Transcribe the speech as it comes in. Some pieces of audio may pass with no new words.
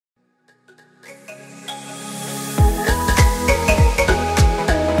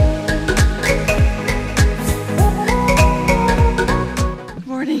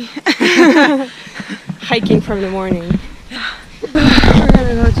hiking from the morning. We're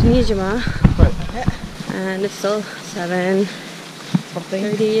gonna go to Nijima, and it's still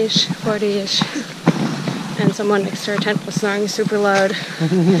 7:30-ish, 40-ish, and someone next to our tent was snoring super loud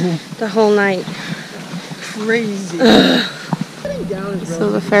the whole night. Crazy. So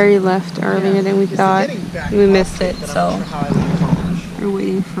the ferry left earlier than we thought. We missed it, so we're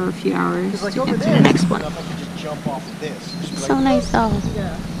waiting for a few hours to get to the next one. So nice though.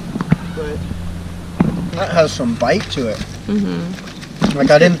 That has some bite to it.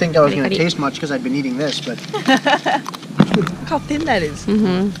 Like I didn't think I was going to taste much because I'd been eating this, but look how thin that is.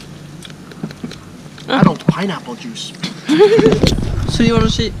 Adult pineapple juice. So you want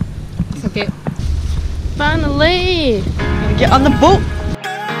to see? It's okay. Finally! Get on the boat!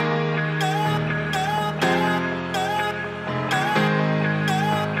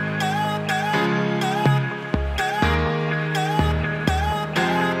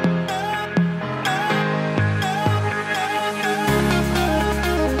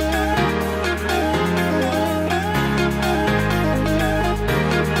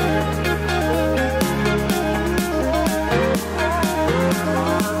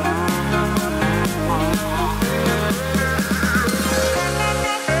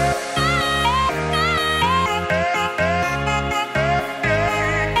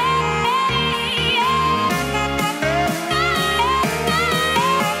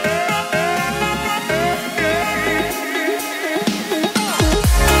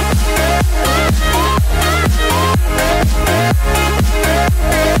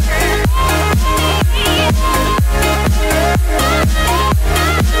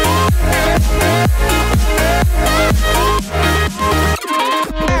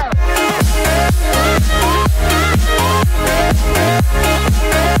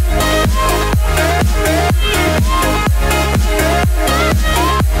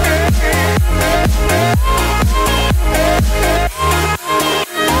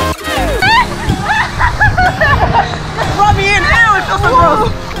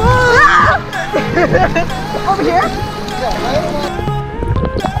 Over here?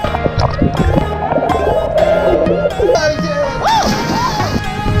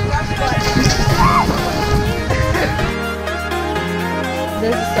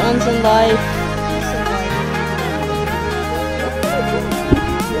 This is the ONSEN life.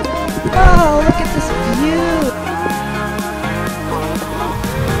 Oh, look at this view.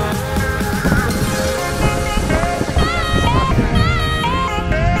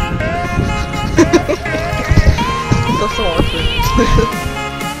 So awesome.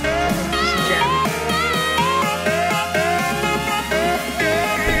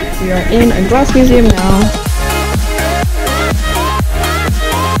 We are in a glass museum now.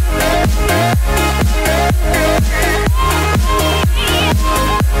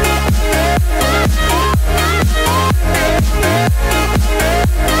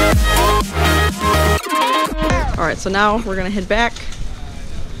 Alright, so now we're gonna head back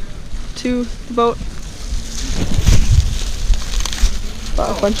to the boat.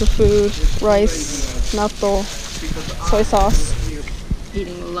 Bought a bunch of food, rice, natto, soy sauce.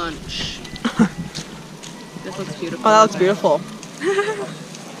 Eating lunch. This looks beautiful. Oh, that looks beautiful.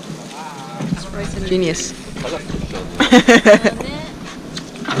 Genius.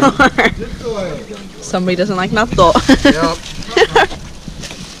 Somebody doesn't like natto.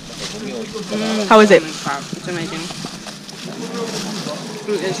 How is it? It's amazing.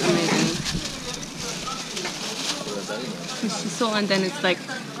 It is amazing. So, and then it's like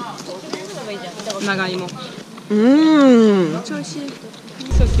nagaimo. Mmm. So cute.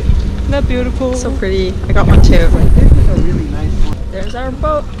 Isn't that beautiful? So pretty. I got one too. There's our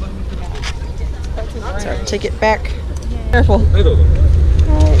boat. That's our ticket back. Careful. Right. I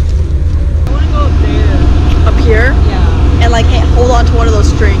want to go up there. Up here? Yeah. And like hold on to one of those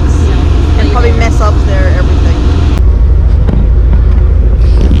strings. Yeah. And probably mess up everything.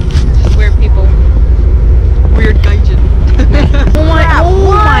 Weird people. Weird gaijin. Oh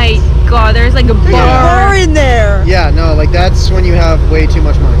my god, there's like a bar in there. Yeah, no, like that's when you have way too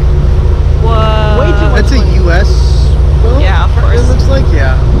much money. Whoa. Way too much. That's a US boat? Yeah, of course. It looks like,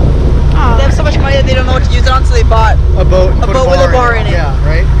 yeah. Oh, they have so much money that they don't know what to use it on, so they bought a boat with a bar in it. Yeah,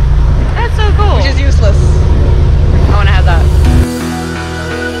 right? That's so cool. Which is useless. I want to have that.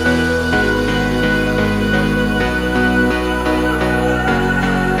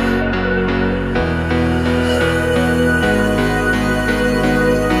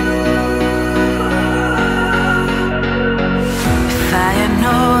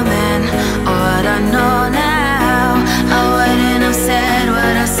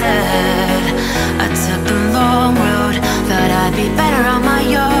 Be better on my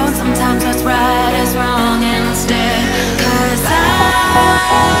own. Sometimes I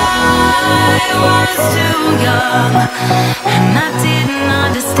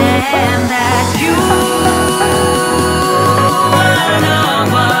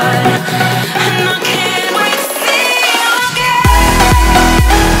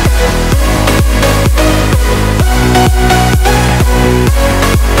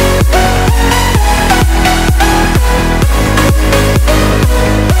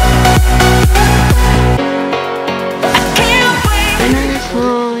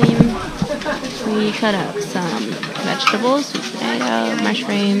We cut up some vegetables, sweet potato,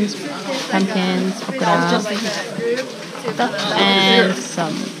 mushrooms, pumpkins, okra, and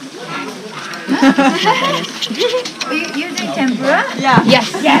some. You did tempura? Yeah.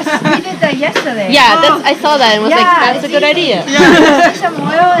 Yes. Yes, we did that yesterday. Yeah, I saw that and was like, that's a good idea. Put some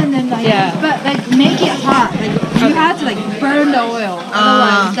oil and then like, Yeah. but like make it hot. Like you have to like burn the oil,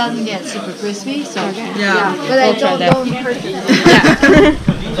 otherwise it doesn't get super crispy. So Yeah. but like, try that. don't hurt it.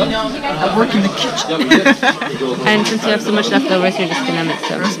 I work in the kitchen. And since you have so much leftovers, you're just gonna mix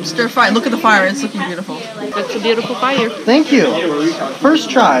them. Some stir fry. Look at the fire. It's looking beautiful. It's a beautiful fire. Thank you. First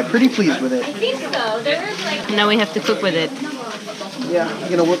try. Pretty pleased with it. Now we have to cook with it. Yeah, I'm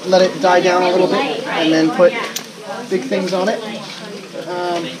gonna let it die down a little bit and then put big things on it.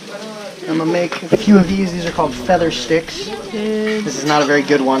 I'm gonna make a few of these. These are called feather sticks. This is not a very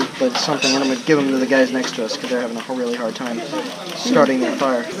good one, but it's something, and I'm gonna give them to the guys next to us because they're having a really hard time starting their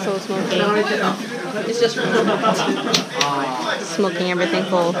fire. So smoky. It's just Smoking everything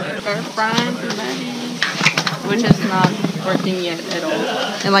full. Stir frying, which is not working yet at all.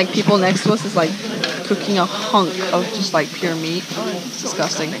 and like people next to us is like cooking a hunk of just like pure meat. It's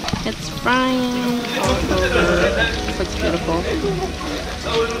disgusting. It's frying. Looks beautiful.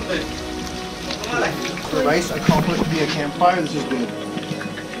 The rice accomplished via campfire. This is good.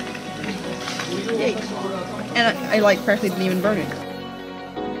 And I like practically didn't even burn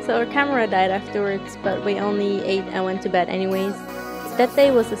it. So our camera died afterwards, but we only ate and went to bed anyways. That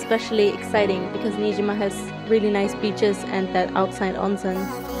day was especially exciting because Nijima has really nice beaches and that outside onsen.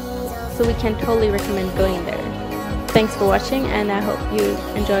 So we can totally recommend going there. Thanks for watching, and I hope you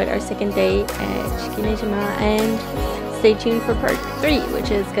enjoyed our second day at Shikinejima, and stay tuned for part 3,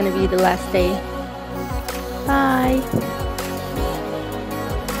 which is going to be the last day. Bye!